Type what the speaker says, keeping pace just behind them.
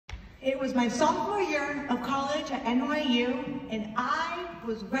It was my sophomore year of college at NYU, and I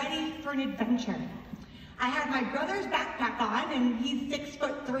was ready for an adventure. I had my brother's backpack on, and he's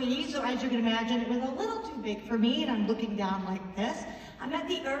 6'3", so as you can imagine, it was a little too big for me, and I'm looking down like this. I'm at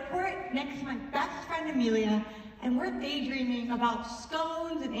the airport next to my best friend Amelia, and we're daydreaming about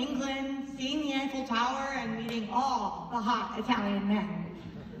scones in England, seeing the Eiffel Tower, and meeting all the hot Italian men.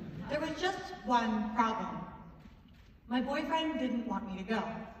 There was just one problem. My boyfriend didn't want me to go.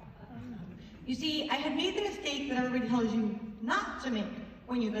 You see, I had made the mistake that everybody tells you not to make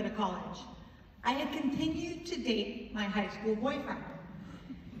when you go to college. I had continued to date my high school boyfriend.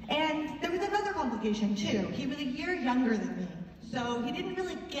 And there was another complication too. He was a year younger than me, so he didn't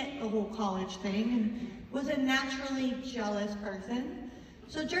really get the whole college thing and was a naturally jealous person.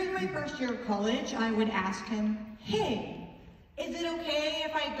 So during my first year of college, I would ask him, hey, is it okay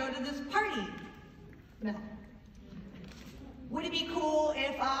if I go to this party? No. Would it be cool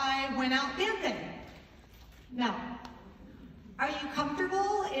if I went out dancing? No. Are you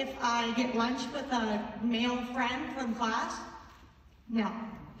comfortable if I get lunch with a male friend from class? No.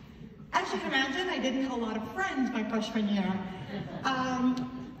 As you can imagine, I didn't have a lot of friends my freshman year.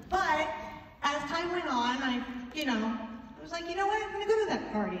 But as time went on, I was like, you know what, I'm gonna go to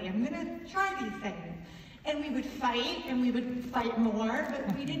that party. I'm gonna try these things. And we would fight, and we would fight more,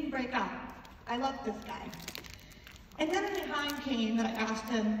 but we didn't break up. I loved this guy. And then the time came that I asked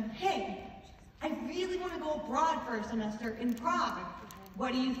him, hey, I really want to go abroad for a semester in Prague.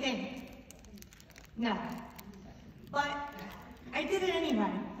 What do you think? No. But I did it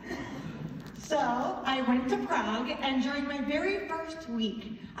anyway. So I went to Prague, and during my very first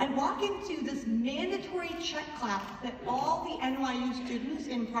week, I walk into this mandatory Czech class that all the NYU students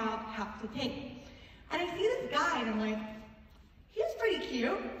in Prague have to take. And I see this guy, and I'm like, he's pretty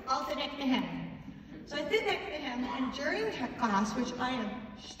cute. I'll sit next to him. So I sit next to him, and during Czech class, which I am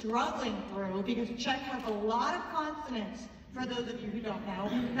struggling through because Czech has a lot of consonants, for those of you who don't know,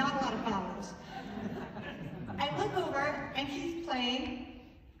 not a lot of vowels. I look over, and he's playing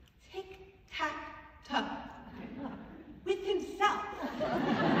tic-tac-toe with himself.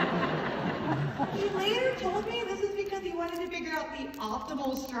 He later told me this is because he wanted to figure out the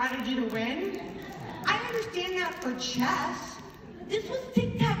optimal strategy to win. I understand that for chess. This was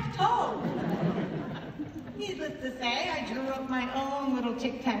tic-tac-toe. Needless to say, I drew up my own little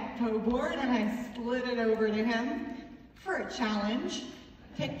tic-tac-toe board and I slid it over to him for a challenge.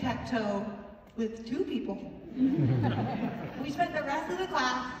 Tic-tac-toe with two people. We spent the rest of the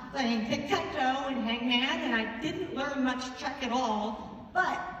class playing tic-tac-toe and hangman, and I didn't learn much Czech at all,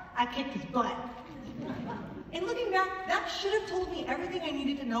 but I kicked his butt. And looking back, that should have told me everything I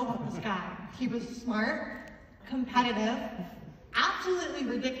needed to know about this guy. He was smart, competitive, absolutely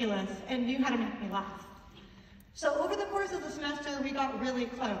ridiculous, and knew how to make me laugh. So over the course of the semester, we got really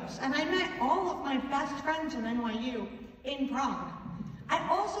close, and I met all of my best friends from NYU in Prague. I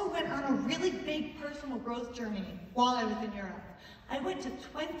also went on a really big personal growth journey while I was in Europe. I went to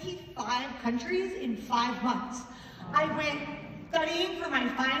 25 countries in 5 months. I went studying for my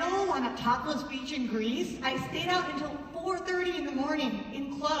finals on a topless beach in Greece. I stayed out until 4:30 in the morning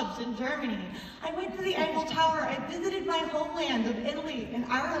in clubs in Germany. I went to the Eiffel Tower. I visited my homeland of Italy and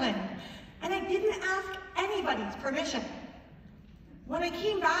Ireland. And I didn't ask anybody's permission. When I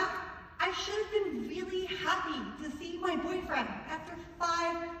came back, I should have been really happy to see my boyfriend after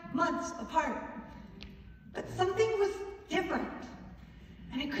 5 months apart. But something was different,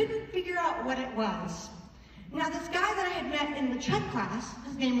 and I couldn't figure out what it was. Now, this guy that I had met in the Czech class,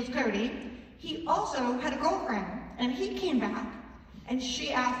 his name was Cody, he also had a girlfriend, and he came back, and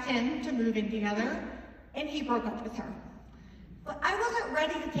she asked him to move in together, and he broke up with her. But I wasn't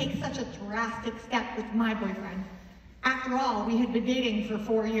ready to take such a drastic step with my boyfriend. After all, we had been dating for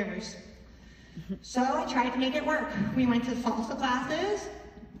 4 years. So I tried to make it work. We went to salsa classes,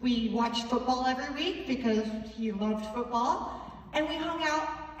 we watched football every week because he loved football, and we hung out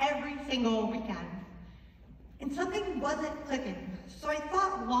every single weekend. And something wasn't clicking. So I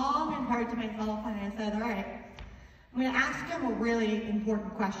thought long and hard to myself, and I said, all right, I'm gonna ask him a really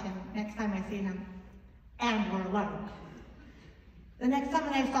important question next time I see him, and we're alone. The next time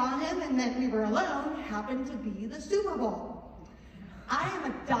that I saw him and that we were alone happened to be the Super Bowl. I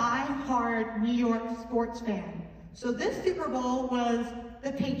am a die-hard New York sports fan. So this Super Bowl was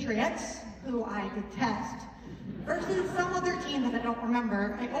the Patriots, who I detest, versus some other team that I don't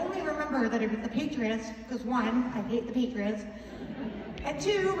remember. I only remember that it was the Patriots, because 1, I hate the Patriots, and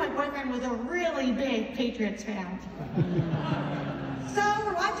 2, my boyfriend was a really big Patriots fan. So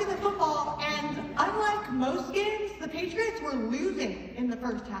we're watching the football, and unlike most games, the Patriots were losing in the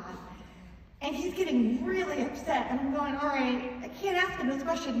first half. And he's getting really upset, and I'm going, all right, I can't ask him this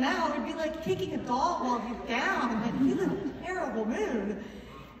question now. It'd be like taking a dog while he's down, and he's in a terrible mood.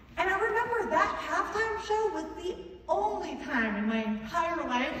 And I remember that halftime show was the only time in my entire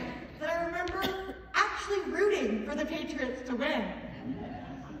life that I remember actually rooting for the Patriots to win.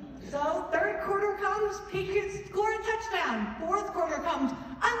 So third quarter comes, Patriots score a touchdown. Fourth quarter comes,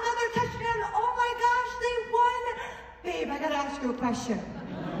 another touchdown. Oh my gosh, they won. Babe, I gotta ask you a question.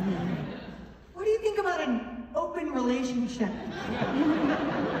 What do you think about an open relationship?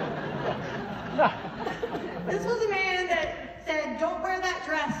 This was a man that said, don't wear that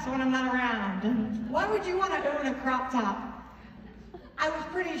dress when I'm not around. And why would you want to own a crop top? I was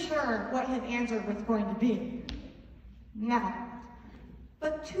pretty sure what his answer was going to be. No.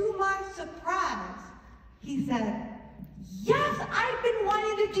 But to my surprise, he said, yes, I've been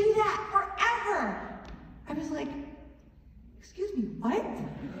wanting to do that forever. I was like, excuse me, what?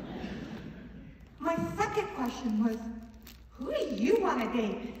 My second question was, who do you want to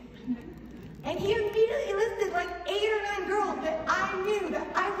date? And he immediately listed like 8 or 9 girls that I knew, that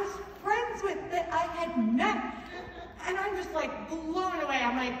I was friends with, that I had met. And I'm just like blown away.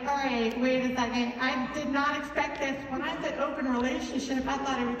 I'm like, all right, wait a second. I did not expect this. When I said open relationship, I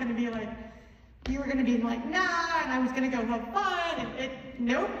thought it was going to be like, you were going to be like, nah, and I was going to go have fun. And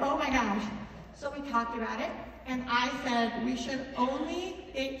nope, oh my gosh. So we talked about it. And I said, we should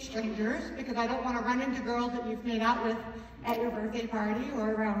only date strangers because I don't want to run into girls that you've made out with at your birthday party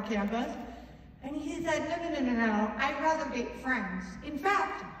or around campus. And he said, no, I'd rather date friends. In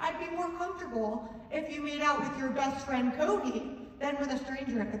fact, I'd be more comfortable if you made out with your best friend Cody than with a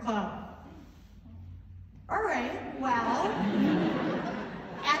stranger at the club. All right, well,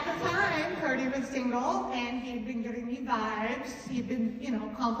 at the time, Cody was single and he'd been giving me vibes. He'd been,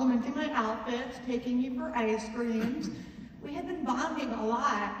 complimenting my outfits, taking me for ice creams. We had been bonding a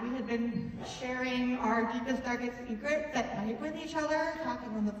lot. We had been sharing our deepest, darkest secrets at night with each other, talking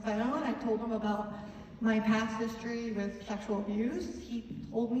on the phone. I told him about my past history with sexual abuse. He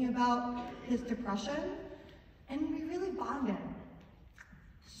told me about his depression, and we really bonded.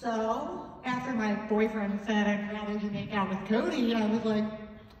 So, after my boyfriend said, I'd rather you make out with Cody, I was like,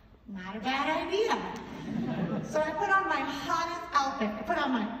 not a bad idea. So I put on my hottest outfit. I put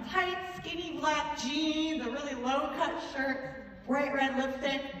on my tight, skinny black jeans, a really low-cut shirt, bright red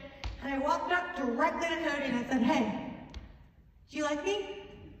lipstick, and I walked up directly to Cody and I said, hey, do you like me?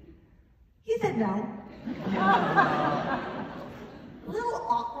 He said no. A little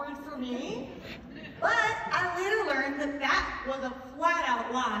awkward for me, but I later learned that that was a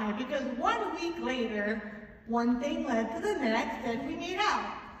flat-out lie because 1 week later, one thing led to the next and we made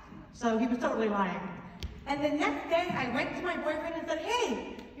out. So he was totally lying. And the next day, I went to my boyfriend and said,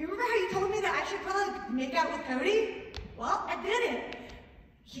 hey, you remember how you told me that I should probably make out with Cody? Well, I did it.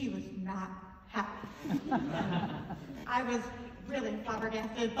 He was not happy. I was really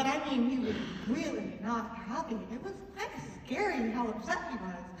flabbergasted, but I mean, he was really not happy. It was kind of scary how upset he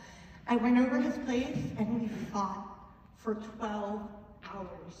was. I went over his place and we fought for 12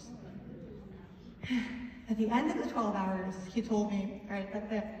 hours. At the end of the 12 hours, he told me, all right,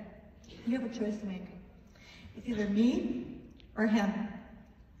 that's it. You have a choice to make. It's either me or him.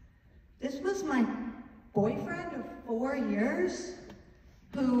 This was my boyfriend of 4 years,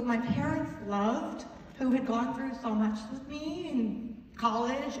 who my parents loved, who had gone through so much with me in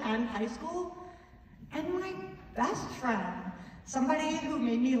college and high school, and my best friend, somebody who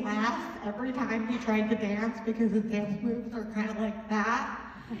made me laugh every time he tried to dance because his dance moves are kind of like that,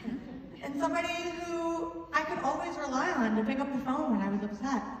 and somebody who I could always rely on to pick up the phone when I was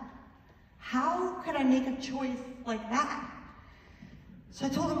upset. How could I make a choice like that? So I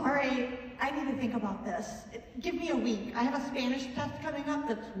told him, all right, I need to think about this. Give me a week. I have a Spanish test coming up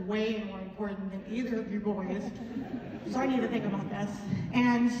that's way more important than either of you boys. So I need to think about this.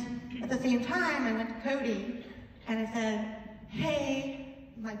 And at the same time, I went to Cody and I said, hey,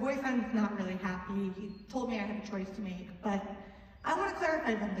 my boyfriend's not really happy. He told me I had a choice to make, but I want to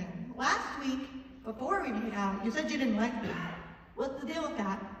clarify something. Last week, before we made out, you said you didn't like me. What's the deal with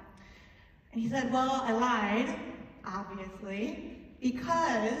that? And he said, well, I lied, obviously,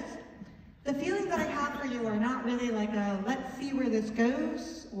 because the feelings that I have for you are not really like a let's see where this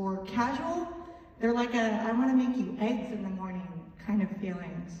goes or casual. They're like a I want to make you eggs in the morning kind of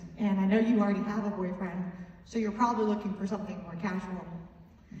feelings. And I know you already have a boyfriend, so you're probably looking for something more casual.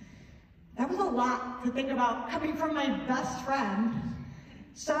 That was a lot to think about coming from my best friend.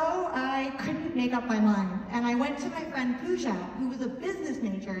 So I couldn't make up my mind, and I went to my friend Pooja, who was a business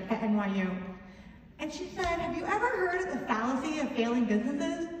major at NYU, and she said, have you ever heard of the fallacy of failing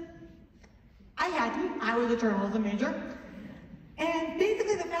businesses? I hadn't. I was a journalism major. And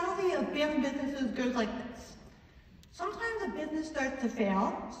basically the fallacy of failing businesses goes like this. Sometimes a business starts to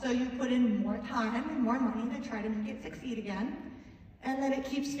fail, so you put in more time and more money to try to make it succeed again. And then it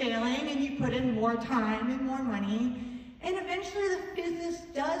keeps failing and you put in more time and more money. And eventually the business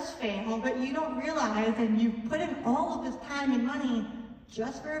does fail, but you don't realize, and you put in all of this time and money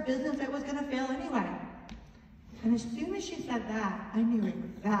just for a business that was gonna fail anyway. And as soon as she said that, I knew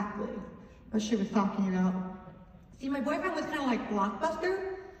exactly what she was talking about. See, my boyfriend was kind of like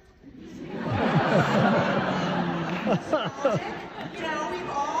Blockbuster. Nostalgic. You know, we've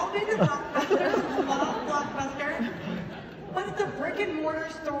all been to Blockbuster, love Blockbuster. But it's a brick and mortar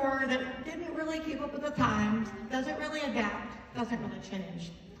store that didn't really keep up with the times, doesn't really adapt, doesn't really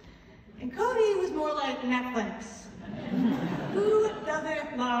change. And Cody was more like Netflix. Who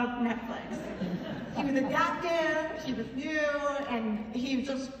doesn't love Netflix? He was adaptive, he was new, and he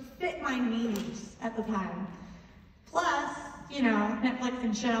just fit my needs at the time. Plus, you know, Netflix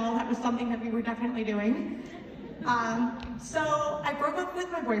and chill, that was something that we were definitely doing. So I broke up with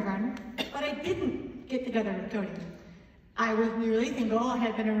my boyfriend, but I didn't get together with Cody. I was newly single, I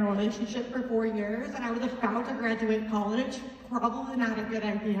had been in a relationship for 4 years, and I was about to graduate college. Probably not a good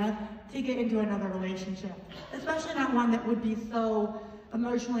idea to get into another relationship, especially not one that would be so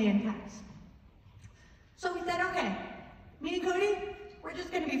emotionally intense. So we said, okay, me and Cody, we're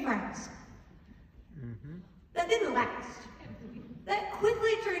just gonna be friends. That didn't last. That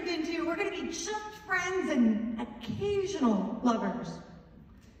quickly turned into, we're gonna be just friends and occasional lovers.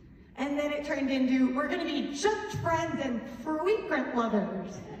 And then it turned into, we're gonna be just friends and frequent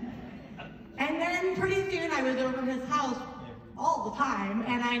lovers. And then pretty soon I was over his house all the time,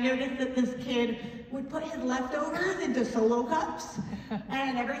 and I noticed that this kid would put his leftovers into solo cups,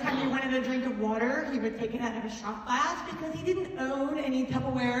 and every time he wanted a drink of water, he would take it out of a shot glass because he didn't own any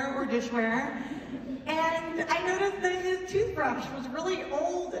Tupperware or dishware. And I noticed that his toothbrush was really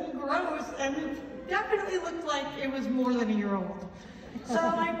old and gross and definitely looked like it was more than a year old. So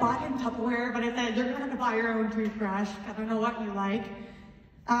I bought him Tupperware, but I said, you're gonna have to buy your own toothbrush. I don't know what you like.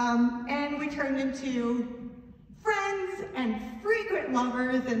 And we turned into friends and frequent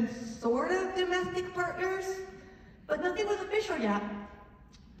lovers and sort of domestic partners, but nothing was official yet.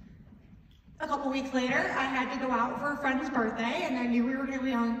 A couple weeks later, I had to go out for a friend's birthday, and I knew we were gonna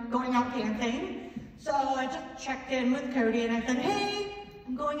be going out dancing. So I just checked in with Cody and I said, hey,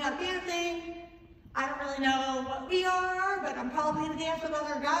 I'm going out dancing. I don't really know what we are, but I'm probably gonna dance with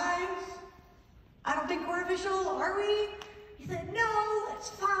other guys. I don't think we're official, are we? He said, no,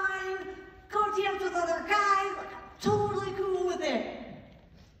 it's fine. Go dance with other guys. Like, I'm totally cool with it.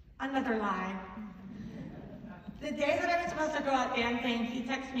 Another lie. The day that I was supposed to go out dancing, he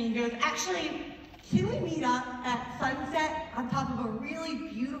texted me and goes, actually, can we meet up at sunset on top of a really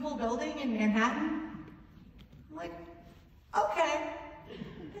beautiful building in Manhattan? I'm like, okay.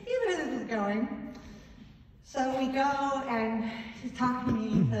 I see where this is going. So we go and he's talking to me.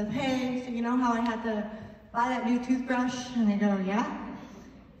 He says, hey, so you know how I had to buy that new toothbrush? And I go, yeah.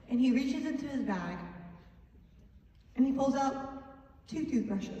 And he reaches into his bag and he pulls out 2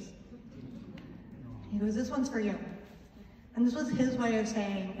 toothbrushes. He goes, this one's for you. And this was his way of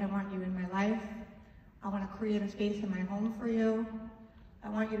saying, I want you in my life. I want to create a space in my home for you. I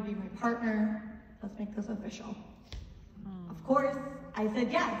want you to be my partner. Let's make this official. Of course, I said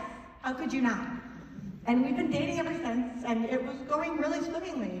yes. How could you not? And we've been dating ever since, and it was going really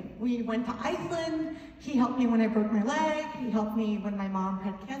swimmingly. We went to Iceland. He helped me when I broke my leg. He helped me when my mom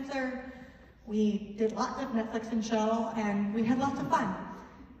had cancer. We did lots of Netflix and chill, and we had lots of fun.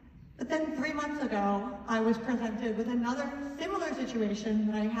 But then 3 months ago, I was presented with another similar situation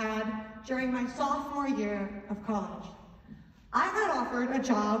that I had during my sophomore year of college. I got offered a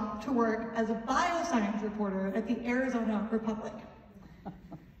job to work as a bioscience reporter at the Arizona Republic.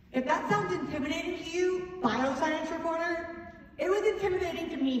 If that sounds intimidating to you, bioscience reporter, it was intimidating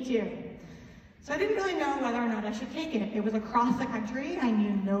to me too. So I didn't really know whether or not I should take it. It was across the country. I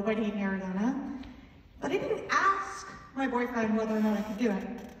knew nobody in Arizona. But I didn't ask my boyfriend whether or not I could do it.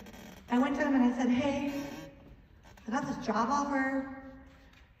 I went to him and I said, hey, I got this job offer.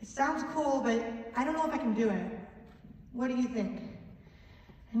 It sounds cool, but I don't know if I can do it. What do you think?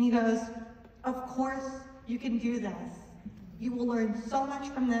 And he goes, of course you can do this. You will learn so much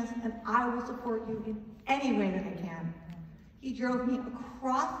from this, and I will support you in any way that I can. He drove me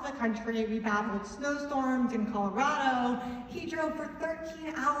across the country. We battled snowstorms in Colorado. He drove for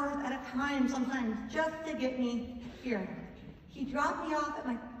 13 hours at a time sometimes just to get me here. He dropped me off at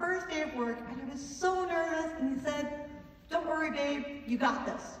my first day of work, and I was so nervous, and he said, don't worry, babe, you got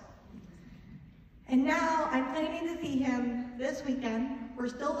this. And now I'm planning to see him this weekend. We're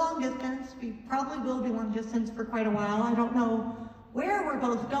still long distance. We probably will be long distance for quite a while. I don't know where we're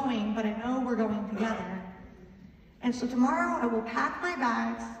both going, but I know we're going together. And so tomorrow I will pack my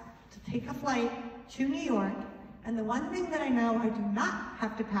bags to take a flight to New York. And the one thing that I know I do not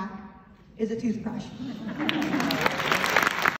have to pack is a toothbrush.